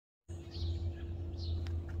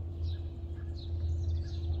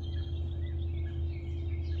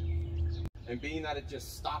And being that it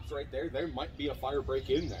just stops right there, there might be a fire break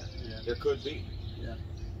in there. Yeah. There could be. Yeah.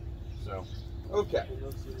 So, okay.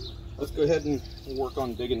 Let's go ahead and work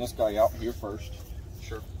on digging this guy out here first.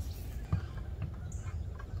 Sure.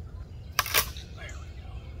 There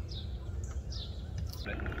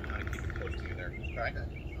we go. Kind of keep it close to you there. Okay.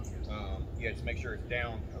 Yeah, just make sure it's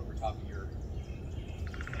down over top of your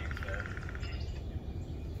hands there.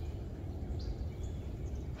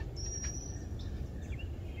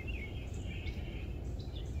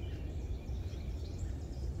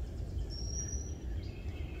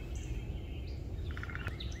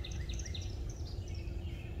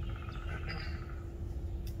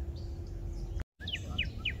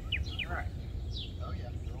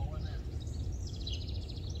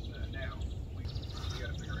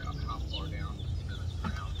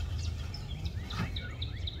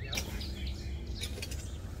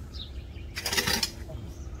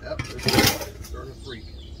 Starting to freak.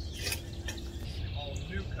 All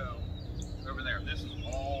new cone over there. This is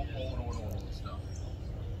all old stuff.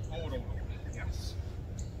 Old. Yes.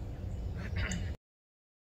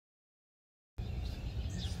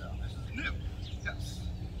 This is new. Yes.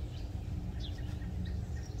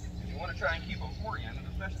 And you want to try and keep them oriented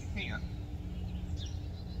as best you can.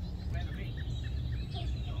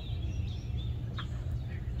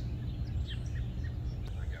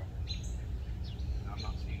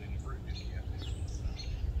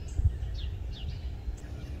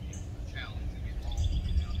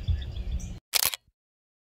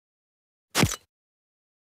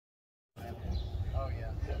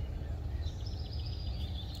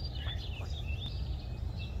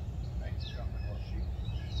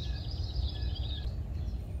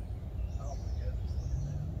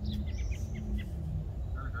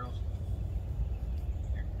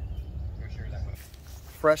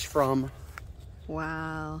 Fresh from.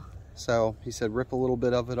 Wow. So he said rip a little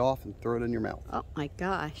bit of it off and throw it in your mouth. Oh my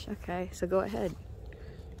gosh. Okay, so go ahead.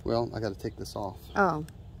 Well, I got to take this off. Oh,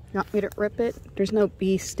 you want me to rip it? There's no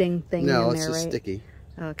bee sting thing in there, right? No, it's just sticky.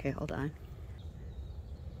 Okay, hold on.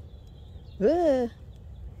 Ugh.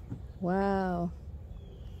 Wow.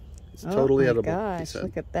 It's totally edible. Gosh,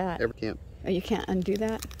 look at that. Can't. Oh, you can't undo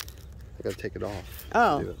that? I got to take it off.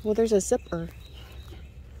 Oh, well, there's a zipper.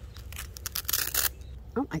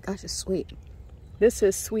 Oh my gosh, it's sweet. This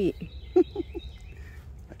is sweet. I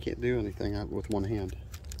can't do anything with one hand.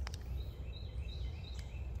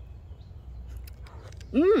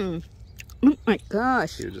 Mmm. Oh my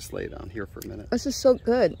gosh. You just lay down here for a minute. This is so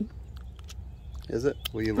good. Is it?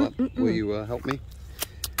 Will you will you help me?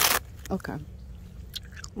 Okay.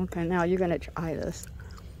 Okay, now you're gonna try this.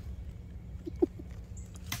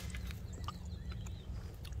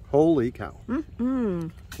 Holy cow.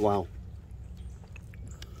 Wow.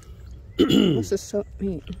 This is so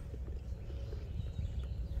neat.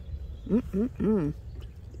 There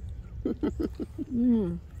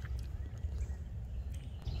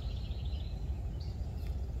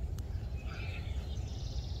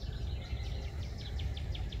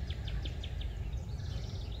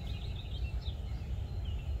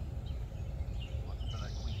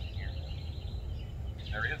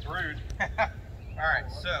he is, brood. All right,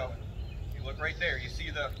 so you look right there. You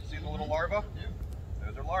see the little larva?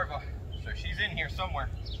 Those are larvae. So she's in here somewhere.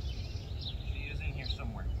 She is in here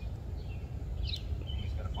somewhere. We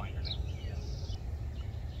just gotta find her now.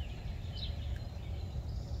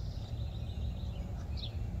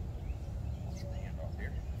 Get the hand off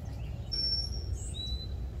here.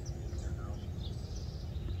 There, girl.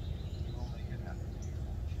 You will make it happen.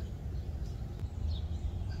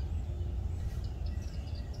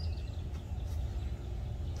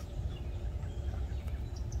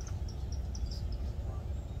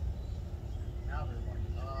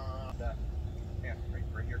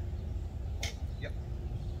 Right here. Yep.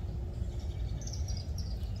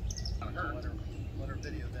 Let her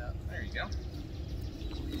video that. There you go.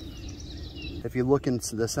 If you look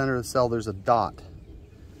into the center of the cell, there's a dot.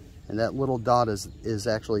 And that little dot is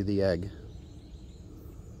actually the egg.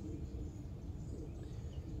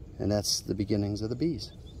 And that's the beginnings of the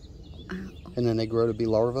bees. And then they grow to be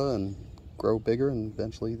larvae and grow bigger, and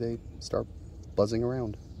eventually they start buzzing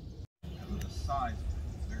around. The size is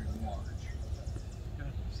very large.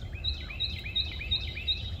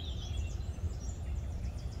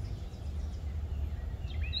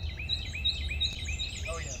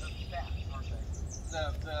 Oh yeah, they're fat, aren't they?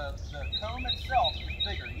 The comb itself is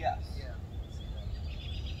bigger, yes. Yeah.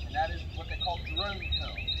 And that is what they call drone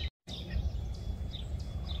comb.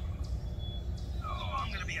 Oh,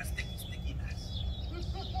 I'm gonna be a sticky mess.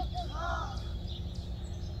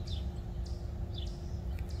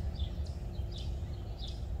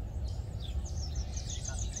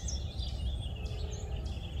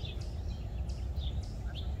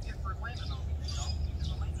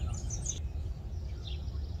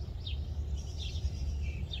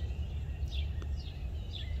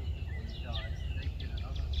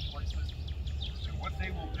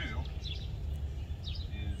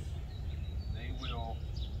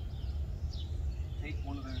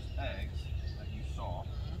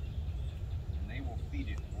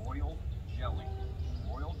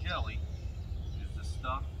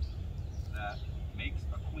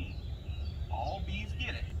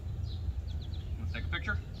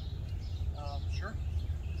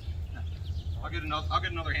 I'll get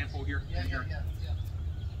another handful here. Yeah.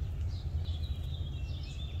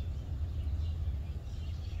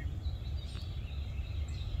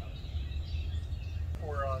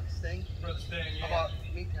 For sting? For the sting, yeah. How about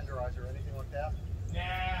meat tenderizer or anything like that?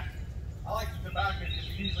 Nah. I like the tobacco because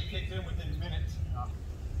it usually kicks in within minutes.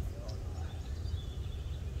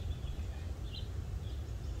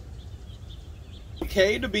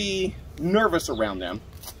 Okay to be nervous around them,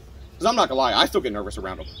 because I'm not gonna lie, I still get nervous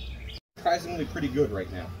around them. Surprisingly pretty good right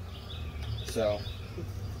now. So,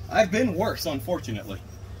 I've been worse, unfortunately.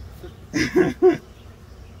 Alright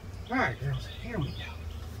girls, here we go.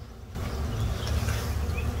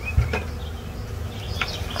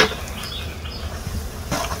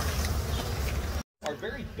 Are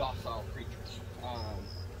very docile creatures.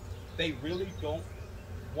 They really don't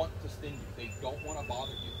want to sting you. They don't want to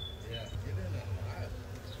bother you. Yeah, get in there.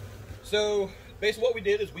 So basically what we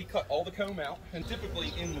did is we cut all the comb out, and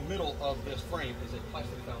typically in the middle of this frame is a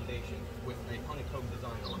plastic foundation with a honeycomb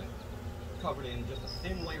design on it, covered in just a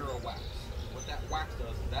thin layer of wax. What that wax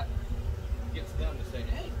does is that gets them to say,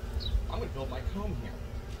 hey, I'm going to build my comb here.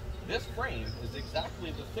 This frame is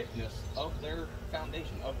exactly the thickness of their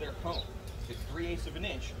foundation, of their comb. It's 3/8 of an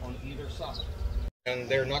inch on either side. And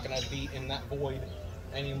they're not going to be in that void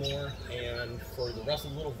anymore, and for the rest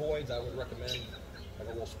of the little voids, I would recommend have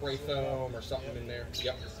a little spray foam or something in there.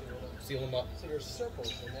 Yep. Seal them up. So there's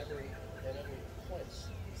circles in every place.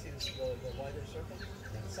 You see the wider circles?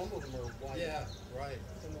 Some of them are wider. Yeah, right.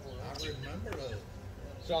 Some of them are wider. I remember those.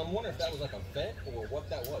 So I'm wondering if that was like a vent or what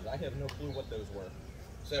that was. I have no clue what those were.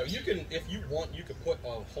 So you can, if you want, you could put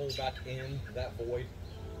a hole back in that void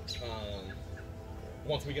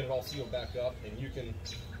once we get it all sealed back up, and you can.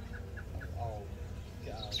 Oh,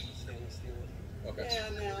 God, stainless steel. Okay. Yeah,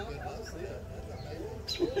 now I'll see it.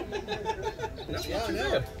 That's Yeah, not too I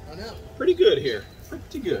know. bad. I know. Pretty good here.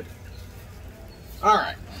 Pretty good. All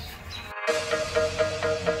right.